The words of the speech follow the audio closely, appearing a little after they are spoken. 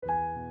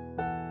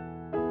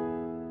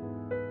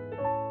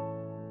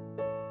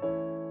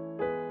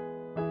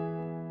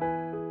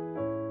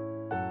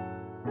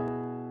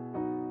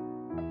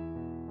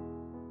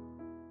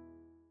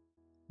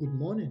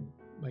morning,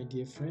 my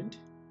dear friend.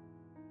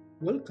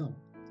 Welcome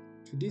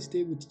to this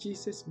Day with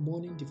Jesus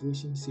morning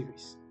devotion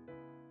series.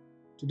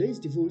 Today's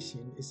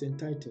devotion is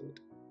entitled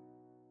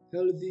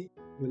Healthy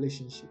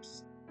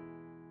Relationships.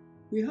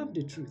 We have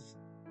the truth,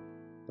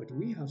 but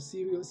we have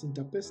serious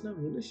interpersonal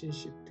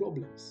relationship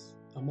problems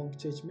among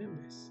church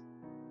members,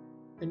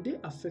 and they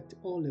affect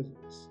all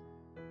levels.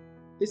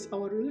 Is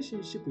our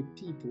relationship with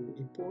people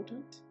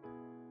important?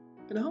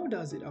 And how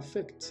does it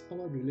affect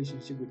our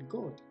relationship with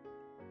God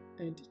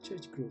and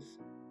church growth?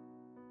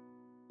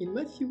 In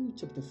Matthew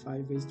chapter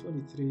 5 verse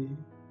 23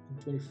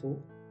 and 24,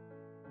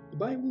 the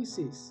Bible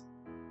says,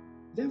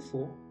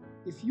 "Therefore,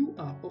 if you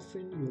are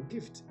offering your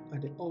gift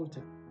at the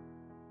altar,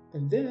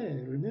 and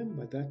there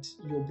remember that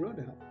your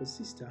brother or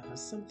sister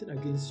has something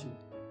against you,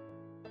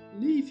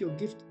 leave your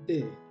gift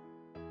there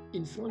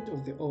in front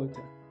of the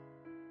altar.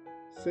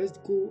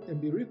 First go and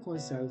be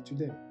reconciled to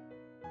them,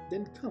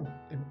 then come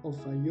and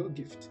offer your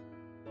gift."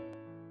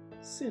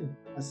 Sin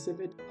has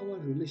severed our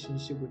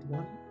relationship with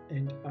one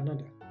and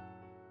another.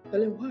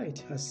 Ellen White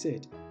has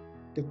said,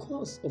 "The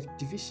cause of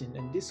division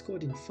and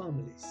discord in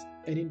families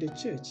and in the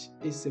church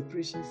is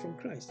separation from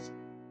Christ.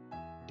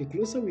 The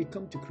closer we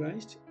come to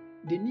Christ,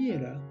 the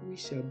nearer we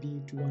shall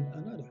be to one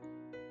another."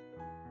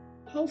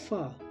 How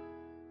far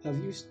have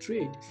you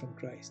strayed from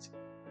Christ?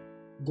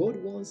 God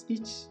wants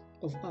each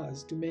of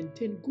us to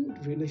maintain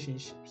good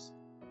relationships,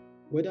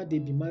 whether they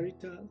be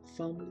marital,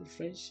 family,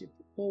 friendship,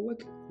 or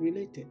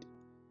work-related.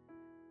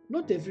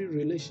 Not every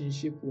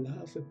relationship will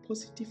have a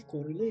positive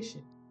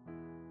correlation,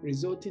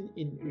 resulting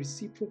in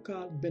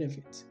reciprocal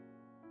benefit.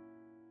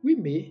 We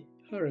may,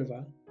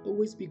 however,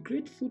 always be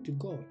grateful to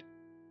God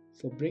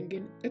for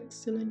bringing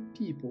excellent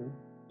people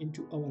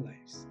into our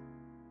lives.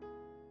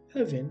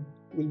 Heaven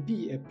will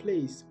be a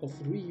place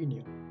of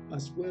reunion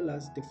as well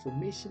as the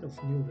formation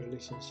of new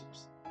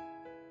relationships.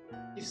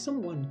 If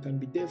someone can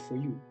be there for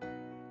you,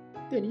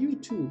 then you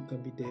too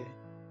can be there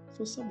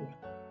for someone.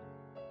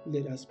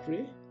 Let us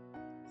pray.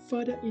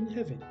 Father in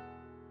heaven,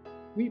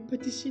 we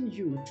petition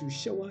you to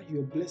shower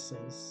your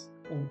blessings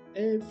on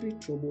every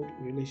troubled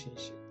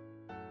relationship.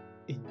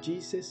 In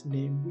Jesus'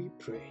 name we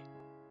pray.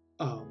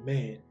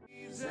 Amen.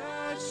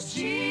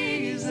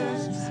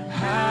 Jesus,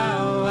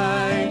 how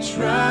I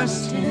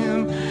trust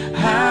him,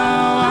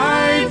 how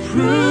I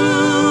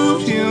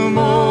proved him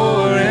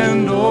more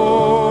and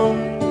more.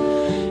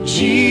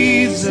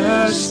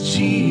 Jesus,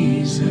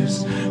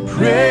 Jesus,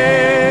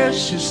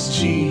 precious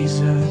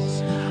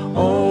Jesus,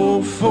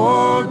 oh,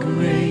 for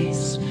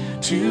grace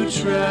to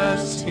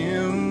trust him.